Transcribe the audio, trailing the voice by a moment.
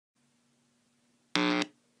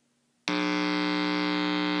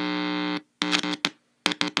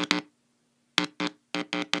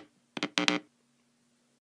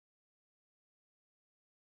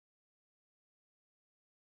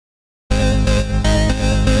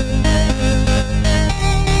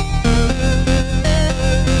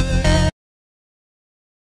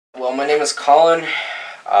My name is Kollin.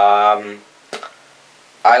 I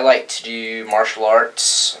like to do martial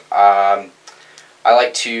arts. I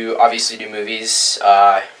like to obviously do movies.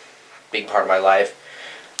 Big part of my life.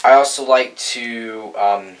 I also like to do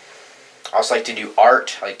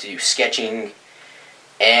art. I like to do sketching,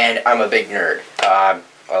 and I'm a big nerd. I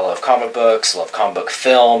love comic books. I love comic book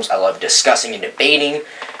films. I love discussing and debating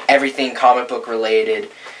everything comic book related,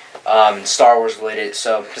 Star Wars related.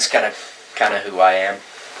 So that's kind of who I am.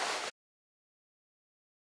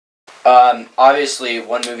 Obviously,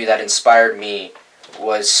 one movie that inspired me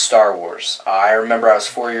was Star Wars. I remember I was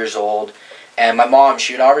 4 years old, and my mom,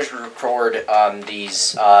 she would always record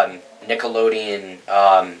these Nickelodeon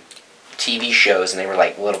TV shows, and they were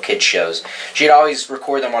like little kid shows. She'd always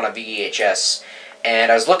record them on a VHS,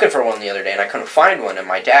 and I was looking for one the other day, and I couldn't find one, and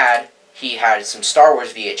my dad, he had some Star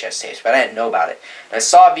Wars VHS tapes, but I didn't know about it. And I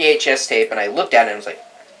saw a VHS tape, and I looked at it, and I was like,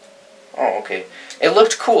 oh, okay. It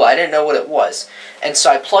looked cool. I didn't know what it was. And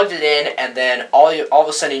so I plugged it in, and then all of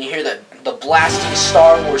a sudden you hear the blasting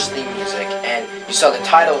Star Wars theme music, and you saw the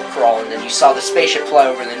title crawl, and then you saw the spaceship fly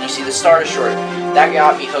over, and then you see the Star Destroyer. That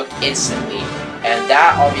got me hooked instantly, and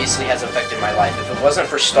that obviously has affected my life. If it wasn't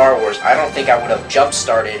for Star Wars, I don't think I would have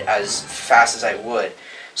jump-started as fast as I would.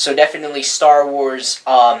 So definitely Star Wars.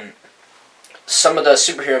 Some of the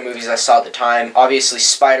superhero movies I saw at the time, obviously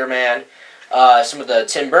Spider-Man. Some of the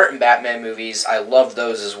Tim Burton Batman movies, I loved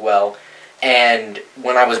those as well. And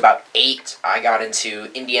when I was about 8, I got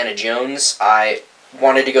into Indiana Jones. I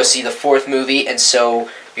wanted to go see the 4th movie, and so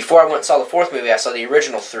before I went and saw the 4th movie, I saw the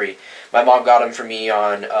original 3. My mom got them for me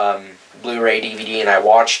on Blu-ray, DVD, and I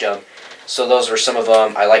watched them. So those were some of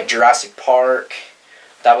them. I liked Jurassic Park.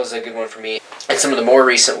 That was a good one for me. And some of the more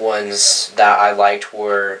recent ones that I liked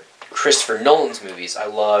were Christopher Nolan's movies. I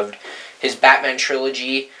loved his Batman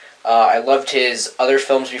trilogy. I loved his other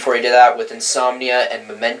films before he did that with Insomnia and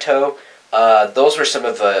Memento. Those were some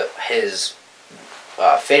of his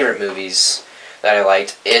favorite movies that I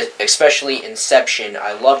liked, especially Inception.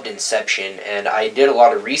 I loved Inception, and I did a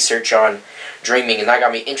lot of research on dreaming, and that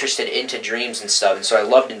got me interested into dreams and stuff, and so I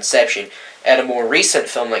loved Inception. And a more recent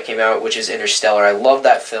film that came out, which is Interstellar, I loved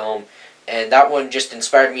that film, and that one just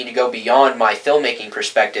inspired me to go beyond my filmmaking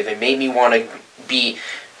perspective and made me wanted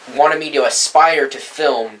me to aspire to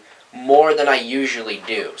film more than I usually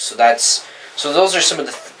do. So those are some of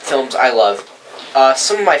the films I love.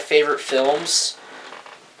 Some of my favorite films,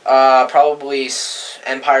 probably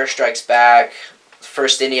Empire Strikes Back,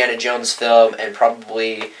 first Indiana Jones film, and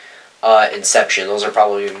probably Inception. Those are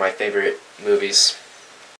probably my favorite movies.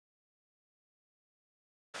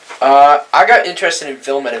 I got interested in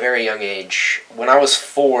film at a very young age. When I was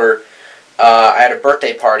 4, I had a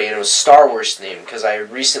birthday party, and it was Star Wars themed, because I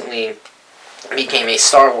recently became a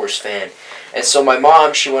Star Wars fan. And so my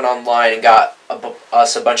mom, she went online and got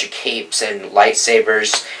us a bunch of capes and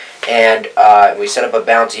lightsabers, and we set up a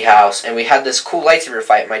bounty house, and we had this cool lightsaber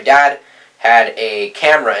fight. My dad had a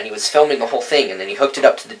camera, and he was filming the whole thing, and then he hooked it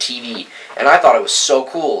up to the TV, and I thought it was so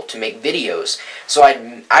cool to make videos. So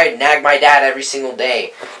I'd nag my dad every single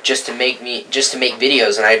day just to make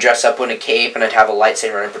videos, and I'd dress up in a cape, and I'd have a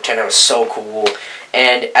lightsaber, and I'd pretend I was so cool.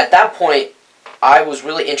 And at that point, I was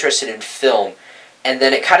really interested in film, and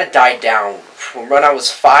then it kind of died down. From when I was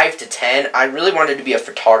 5 to 10, I really wanted to be a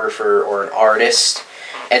photographer or an artist,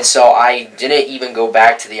 and so I didn't even go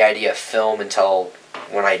back to the idea of film until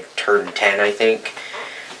when I turned 10, I think.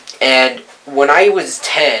 And when I was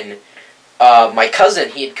 10, my cousin,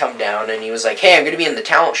 he had come down, and he was like, hey, I'm going to be in the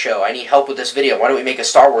talent show. I need help with this video. Why don't we make a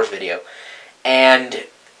Star Wars video? And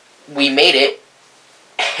we made it.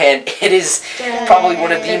 And it is probably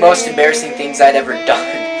one of the most embarrassing things I'd ever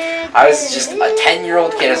done. I was just a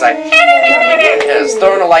 10-year-old kid. I was like, I was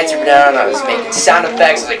throwing a lightsaber down. I was making sound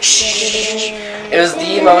effects. I was like, shh. It was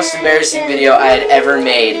the most embarrassing video I had ever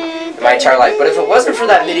made in my entire life. But if it wasn't for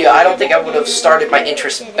that video, I don't think I would have started my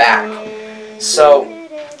interest back. So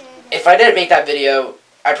if I didn't make that video,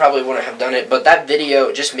 I probably wouldn't have done it. But that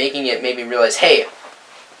video, just making it, made me realize, hey,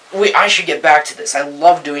 I should get back to this. I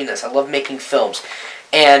love doing this. I love making films.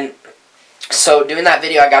 And so doing that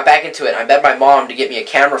video, I got back into it. I begged my mom to get me a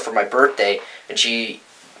camera for my birthday, and she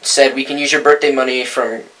said, we can use your birthday money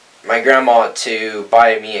from my grandma to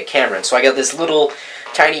buy me a camera. And so I got this little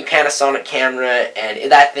tiny Panasonic camera,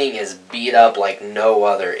 and that thing is beat up like no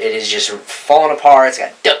other. It is just falling apart. It's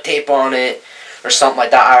got duct tape on it or something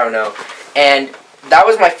like that. I don't know. And that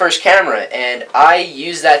was my first camera, and I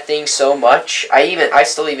used that thing so much. I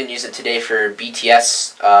still even use it today for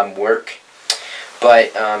BTS work.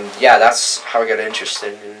 But, yeah, that's how I got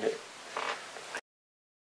interested in it.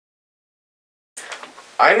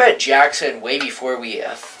 I met Jackson way before we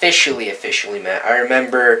officially met. I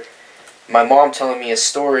remember my mom telling me a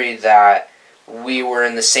story that we were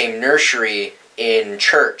in the same nursery in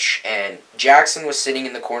church, and Jackson was sitting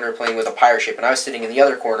in the corner playing with a pirate ship, and I was sitting in the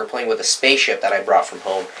other corner playing with a spaceship that I brought from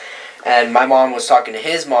home. And my mom was talking to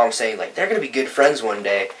his mom, saying, like, they're going to be good friends one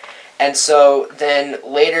day. And so then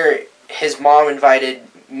later, his mom invited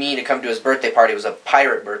me to come to his birthday party. It was a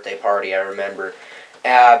pirate birthday party, I remember.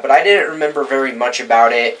 But I didn't remember very much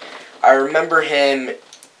about it. I remember him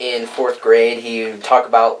in 4th grade. He would talk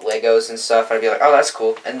about Legos and stuff, and I'd be like, oh, that's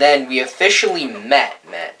cool. And then we officially met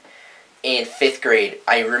in 5th grade.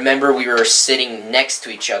 I remember we were sitting next to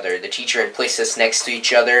each other. The teacher had placed us next to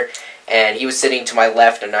each other, and he was sitting to my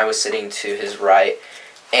left, and I was sitting to his right.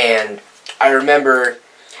 And I remember,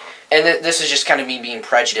 and this is just kind of me being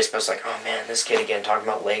prejudiced, but I was like, oh man, this kid again talking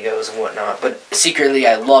about Legos and whatnot. But secretly,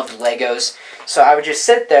 I loved Legos, so I would just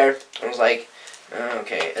sit there, and I was like, oh,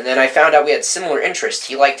 okay. And then I found out we had similar interests.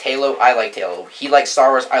 He liked Halo, I liked Halo. He liked Star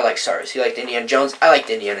Wars, I liked Star Wars. He liked Indiana Jones, I liked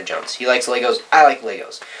Indiana Jones. He likes Legos, I like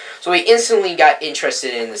Legos. So we instantly got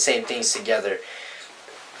interested in the same things together.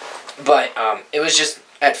 But it was just,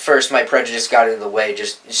 at first, my prejudice got in the way,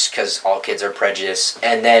 just because all kids are prejudiced.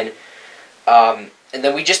 And then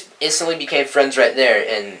we just instantly became friends right there.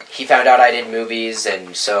 And he found out I did movies,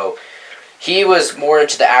 and so he was more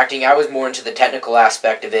into the acting. I was more into the technical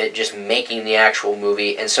aspect of it, just making the actual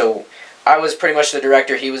movie. And so I was pretty much the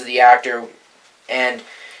director. He was the actor, and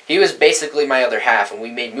he was basically my other half. And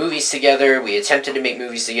we made movies together. We attempted to make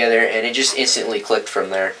movies together, and it just instantly clicked from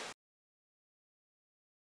there.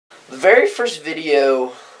 The very first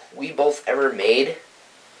video we both ever made,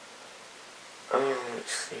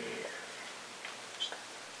 let's see.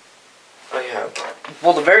 Oh yeah.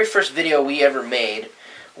 Well, the very first video we ever made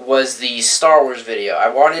was the Star Wars video. I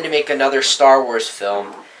wanted to make another Star Wars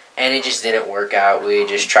film, and it just didn't work out. We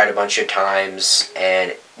just tried a bunch of times,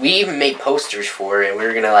 and we even made posters for it. And we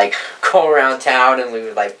were gonna like go around town, and we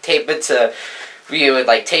would like tape it to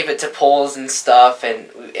poles and stuff, and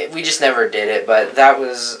we just never did it. But that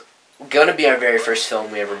was gonna be our very first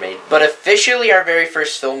film we ever made. But officially, our very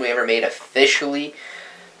first film we ever made, officially,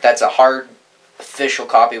 that's a hard official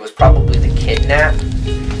copy, was probably The Kidnap.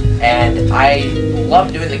 And I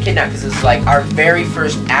love doing The Kidnap because it's like our very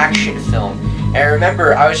first action film. And I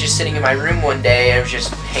remember I was just sitting in my room one day, I was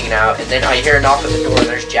just hanging out, and then I hear a knock on the door, and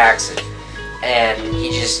there's Jackson. And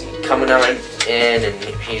he's just coming on in, and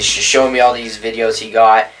he's just showing me all these videos he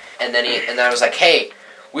got. And then I was like, hey,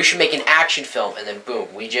 we should make an action film. And then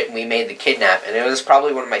boom, we made The Kidnap. And it was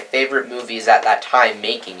probably one of my favorite movies at that time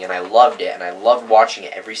making, and I loved it, and I loved watching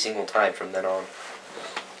it every single time from then on.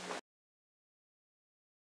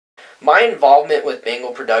 My involvement with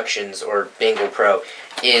Bangal Productions, or Bangal Pro,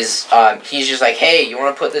 is he's just like, hey, you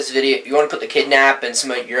want to put this video, you want to put The Kidnap and some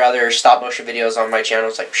of your other stop motion videos on my channel?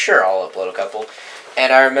 It's like, sure, I'll upload a couple.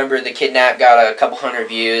 And I remember The Kidnap got a couple hundred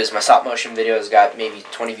views. My stop motion videos got maybe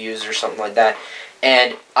 20 views or something like that.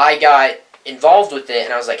 And I got involved with it,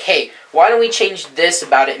 and I was like, hey, why don't we change this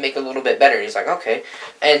about it and make it a little bit better? And he's like, okay.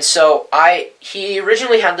 And so he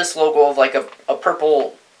originally had this logo of like a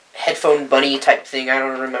purple headphone bunny type thing, I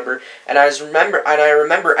don't remember. And I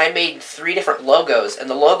remember I made 3 different logos, and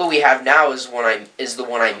the logo we have now is the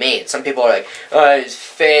one I made. Some people are like, oh, it's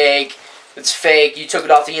fake. It's fake. You took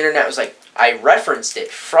it off the internet. I was like, I referenced it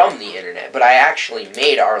from the internet, but I actually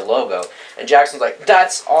made our logo. And Jackson's like,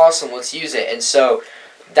 that's awesome, let's use it. And so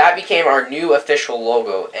that became our new official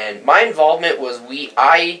logo. And my involvement was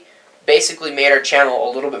I basically made our channel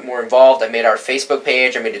a little bit more involved. I made our Facebook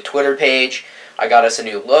page, I made a Twitter page, I got us a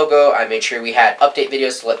new logo, I made sure we had update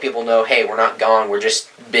videos to let people know, hey, we're not gone, we're just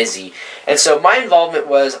busy. And so my involvement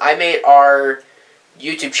was I made our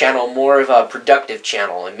YouTube channel more of a productive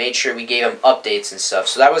channel and made sure we gave them updates and stuff.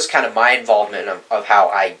 So that was kind of my involvement of how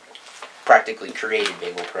I practically created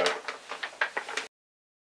Bangal Pro.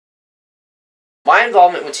 My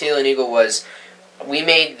involvement with Teal and Eagle was we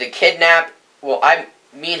made The Kidnap. Well,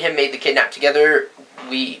 me and him made The Kidnap together.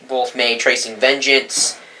 We both made Tracing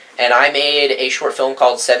Vengeance, and I made a short film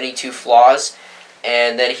called 72 Flaws.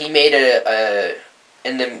 And then he made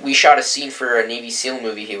and then we shot a scene for a Navy SEAL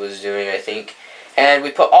movie he was doing, I think. And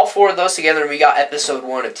we put all 4 of those together, and we got episode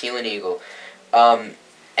 1 of Teal and Eagle. And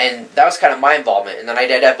that was kind of my involvement. And then I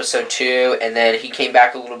did episode 2, and then he came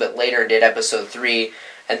back a little bit later and did episode 3.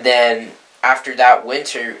 And then after that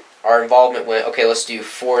winter, our involvement went, okay, let's do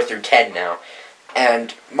 4 through 10 now.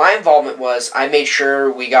 And my involvement was I made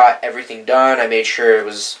sure we got everything done. I made sure it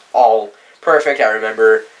was all perfect. I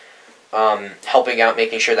remember helping out,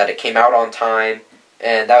 making sure that it came out on time.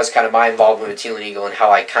 And that was kind of my involvement with Teal and Eagle and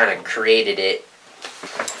how I kind of created it.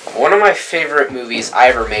 One of my favorite movies I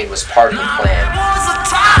ever made was Part of the Plan.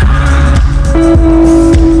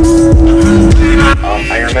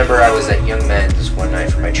 I remember I was at Young Men's one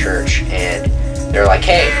night for my church, and they're like,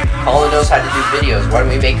 hey, Kollin knows how to do videos, why don't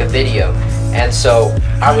we make a video? And so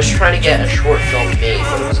I was trying to get a short film made,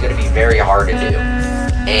 but it was going to be very hard to do.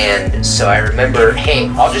 And so I remember, hey,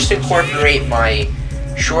 I'll just incorporate my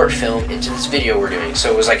short film into this video we're doing.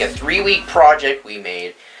 So it was like a 3-week project we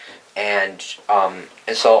made, and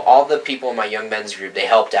so all the people in my Young Men's group, they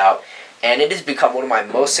helped out, and it has become one of my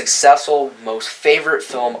most successful, most favorite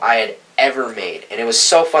film I had ever made, and it was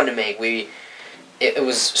so fun to make. It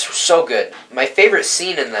was so good. My favorite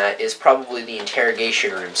scene in that is probably the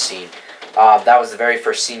interrogation room scene. That was the very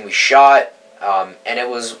first scene we shot, and it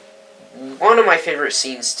was one of my favorite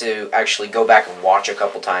scenes to actually go back and watch a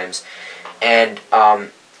couple times, and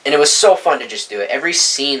it was so fun to just do it. Every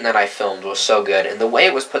scene that I filmed was so good, and the way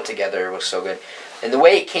it was put together was so good, and the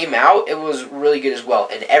way it came out, it was really good as well.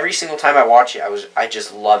 And every single time I watch it, I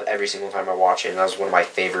just love every single time I watch it, and that was one of my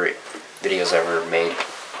favorite videos I ever made.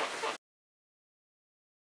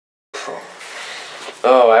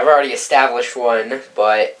 Oh, I've already established one,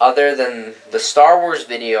 but other than the Star Wars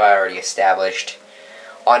video I already established,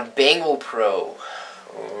 on Bangal Pro,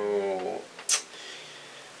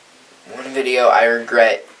 one video I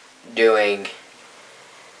regret doing,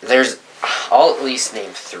 I'll at least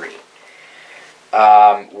name 3.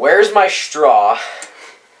 Where's My Straw?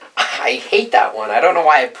 I hate that one. I don't know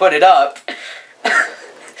why I put it up.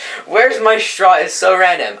 Where's My Straw is so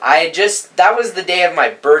random. That was the day of my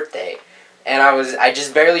birthday, and I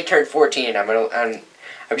just barely turned 14, and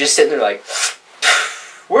I'm just sitting there like,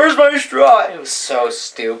 where's my straw? It was so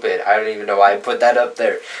stupid. I don't even know why I put that up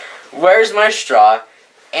there. Where's My Straw?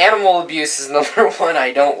 Animal abuse is another one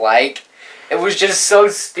I don't like. It was just so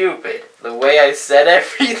stupid, the way I said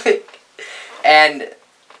everything. And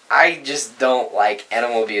I just don't like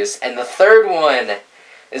animal abuse. And the third one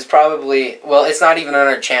is probably, well, it's not even on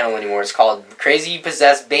our channel anymore. It's called Crazy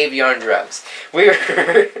Possessed Baby on Drugs. We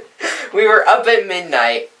were up at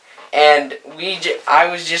midnight, and I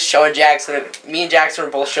was just showing Jackson, me and Jackson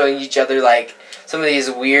were both showing each other, like, some of these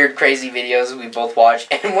weird, crazy videos we both watched,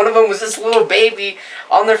 and one of them was this little baby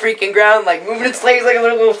on the freaking ground, like, moving its legs like a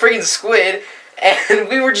little freaking squid, and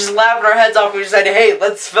we were just laughing our heads off. We just said, hey,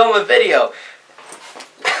 let's film a video.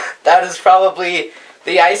 That is probably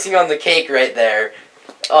the icing on the cake right there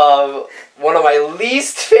of one of my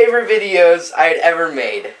least favorite videos I had ever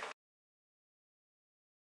made.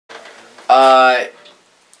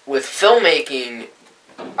 With filmmaking,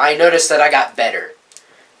 I noticed that I got better.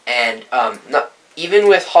 And even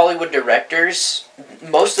with Hollywood directors,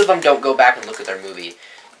 most of them don't go back and look at their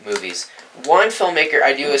movies. One filmmaker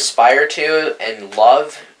I do aspire to and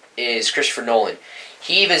love is Christopher Nolan.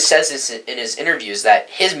 He even says this in his interviews that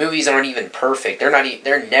his movies aren't even perfect.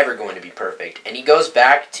 They're never going to be perfect. And he goes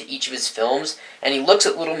back to each of his films and he looks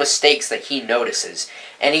at little mistakes that he notices,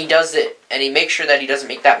 and he does it, and he makes sure that he doesn't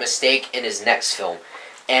make that mistake in his next film.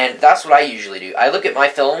 And that's what I usually do. I look at my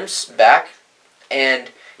films back, and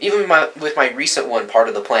even with my recent one, Part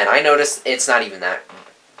of the Plan, I noticed it's not even that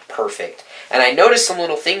perfect. And I noticed some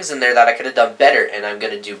little things in there that I could have done better, and I'm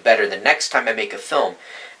going to do better the next time I make a film.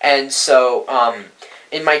 And so,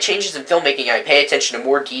 in my changes in filmmaking, I pay attention to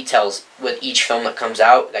more details with each film that comes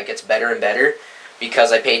out, that gets better and better,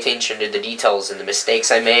 because I pay attention to the details and the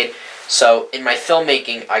mistakes I made. So, in my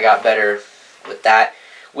filmmaking, I got better with that.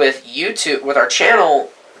 With YouTube, with our channel,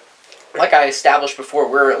 like I established before,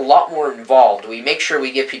 we're a lot more involved. We make sure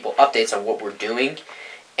we give people updates on what we're doing,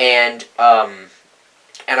 and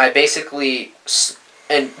I basically,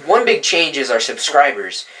 and one big change is our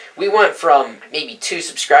subscribers. We went from maybe 2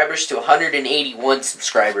 subscribers to 181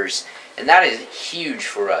 subscribers, and that is huge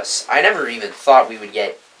for us. I never even thought we would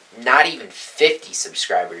get not even 50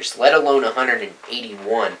 subscribers, let alone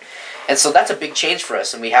 181. And so that's a big change for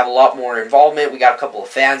us, and we have a lot more involvement. We got a couple of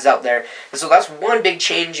fans out there, and so that's one of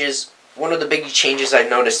the big changes I've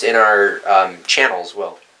noticed in our channel as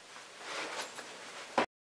well.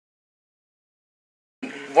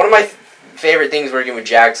 One of my favorite things working with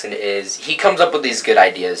Jackson is he comes up with these good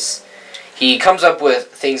ideas. He comes up with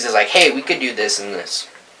things as like, hey, we could do this and this.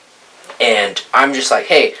 And I'm just like,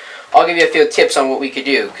 hey, I'll give you a few tips on what we could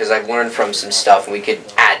do, because I've learned from some stuff. We could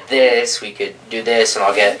add this, we could do this, and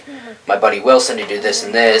I'll get my buddy Wilson to do this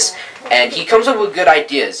and this. And he comes up with good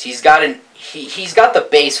ideas. He's got the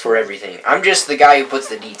base for everything. I'm just the guy who puts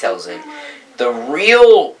the details in. The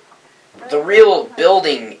real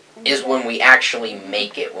building is when we actually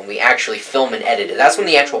make it, when we actually film and edit it. That's when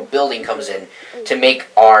the actual building comes in to make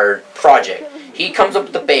our project. He comes up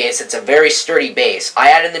with the base. It's a very sturdy base.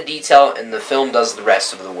 I add in the detail, and the film does the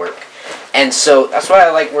rest of the work. And so that's why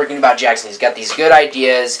I like working about Jackson. He's got these good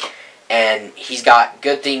ideas, and he's got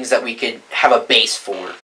good things that we could have a base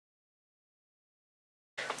for.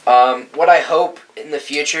 What I hope in the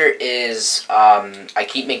future is I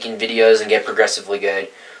keep making videos and get progressively good.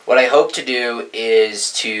 What I hope to do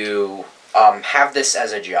is to have this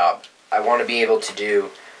as a job. I want to be able to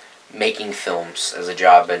do making films as a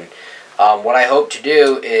job, and what I hope to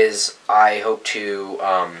do is I hope to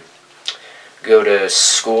go to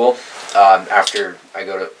school after I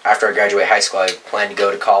graduate high school. I plan to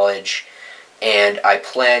go to college, and I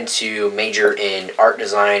plan to major in art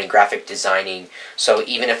design and graphic designing, so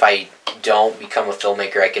even if I don't become a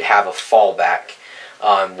filmmaker, I could have a fallback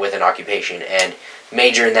with an occupation, and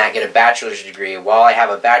major in that, get a bachelor's degree. While I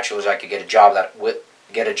have a bachelor's, I could get a job with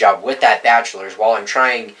that bachelor's while I'm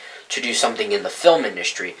trying to do something in the film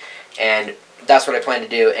industry. And that's what I plan to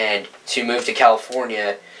do, and to move to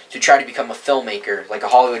California to try to become a filmmaker, like a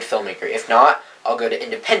Hollywood filmmaker. If not, I'll go to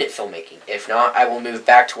independent filmmaking. If not, I will move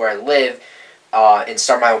back to where I live and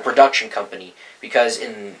start my own production company. Because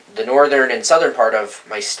in the northern and southern part of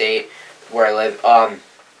my state, where I live,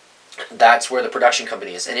 that's where the production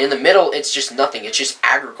company is. And in the middle, it's just nothing. It's just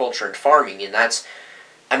agriculture and farming, and that's,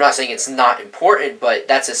 I'm not saying it's not important, but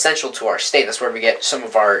that's essential to our state. That's where we get some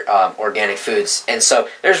of our organic foods. And so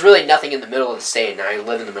there's really nothing in the middle of the state, and I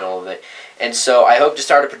live in the middle of it. And so I hope to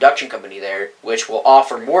start a production company there, which will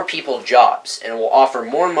offer more people jobs, and will offer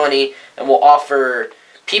more money, and will offer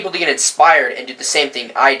people to get inspired and do the same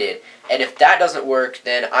thing I did. And if that doesn't work,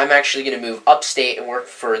 then I'm actually going to move upstate and work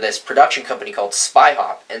for this production company called Spy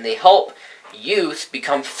Hop. And they help youth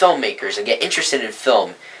become filmmakers and get interested in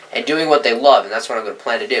film and doing what they love, and that's what I'm going to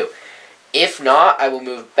plan to do. If not, I will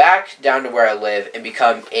move back down to where I live and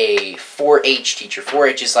become a 4-H teacher.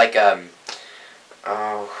 4-H is like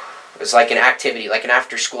it's like an activity, like an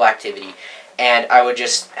after-school activity, and I would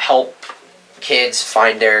just help kids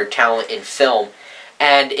find their talent in film.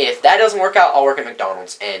 And if that doesn't work out, I'll work at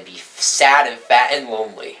McDonald's and be sad and fat and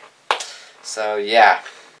lonely. So yeah.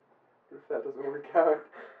 If that doesn't work out,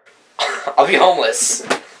 I'll be homeless.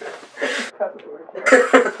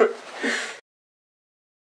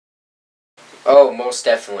 Oh, most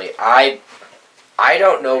definitely. I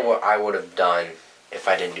don't know what I would have done if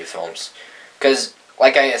I didn't do films. Because,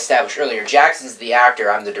 like I established earlier, Jackson's the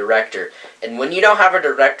actor, I'm the director. And when you don't have a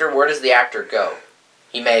director, where does the actor go?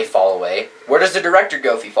 He may fall away. Where does the director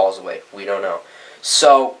go if he falls away? We don't know.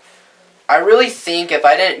 So, I really think if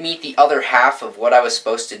I didn't meet the other half of what I was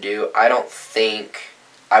supposed to do, I don't think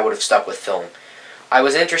I would have stuck with film. I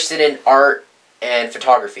was interested in art and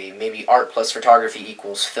photography. Maybe art plus photography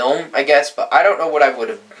equals film, I guess, but I don't know what I would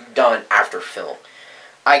have done after film.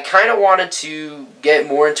 I kind of wanted to get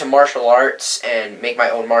more into martial arts and make my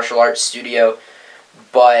own martial arts studio,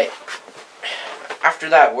 but after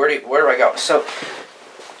that, where do I go? So,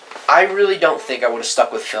 I really don't think I would have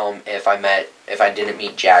stuck with film if I didn't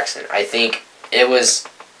meet Jackson. I think it was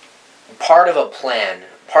part of a plan,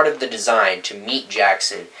 part of the design to meet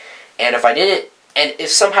Jackson, and if I didn't, and if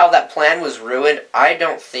somehow that plan was ruined, I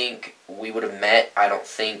don't think we would have met. I don't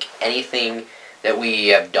think anything that we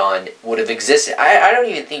have done would have existed. I don't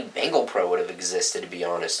even think Bangal Pro would have existed, to be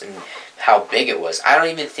honest, and how big it was. I don't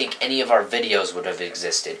even think any of our videos would have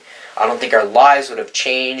existed. I don't think our lives would have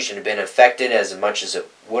changed and been affected as much as it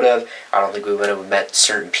would have. I don't think we would have met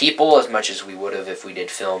certain people as much as we would have if we did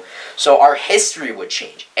film. So our history would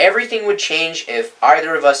change. Everything would change if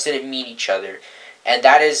either of us didn't meet each other. And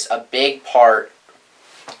that is a big part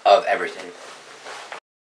of everything.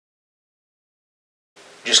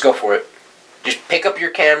 Just go for it. Just pick up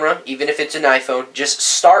your camera, even if it's an iPhone. Just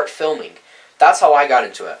start filming. That's how I got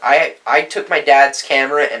into it. I took my dad's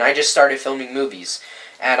camera and I just started filming movies.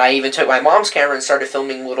 And I even took my mom's camera and started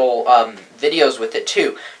filming little videos with it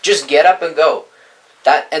too. Just get up and go.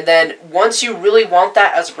 And then once you really want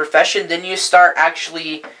that as a profession, then you start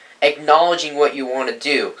actually acknowledging what you want to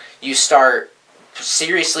do. You start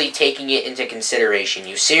seriously taking it into consideration.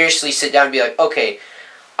 You seriously sit down and be like, okay,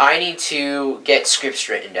 I need to get scripts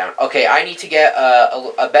written down. Okay, I need to get a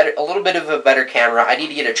little bit of a better camera. I need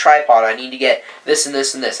to get a tripod. I need to get this and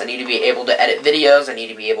this and this. I need to be able to edit videos. I need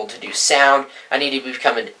to be able to do sound. I need to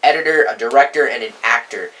become an editor, a director, and an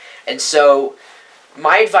actor. And so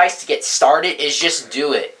my advice to get started is just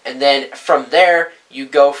do it. And then from there, you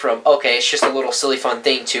go from, okay, it's just a little silly fun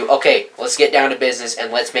thing to, okay, let's get down to business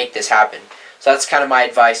and let's make this happen. So that's kind of my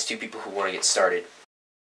advice to people who want to get started.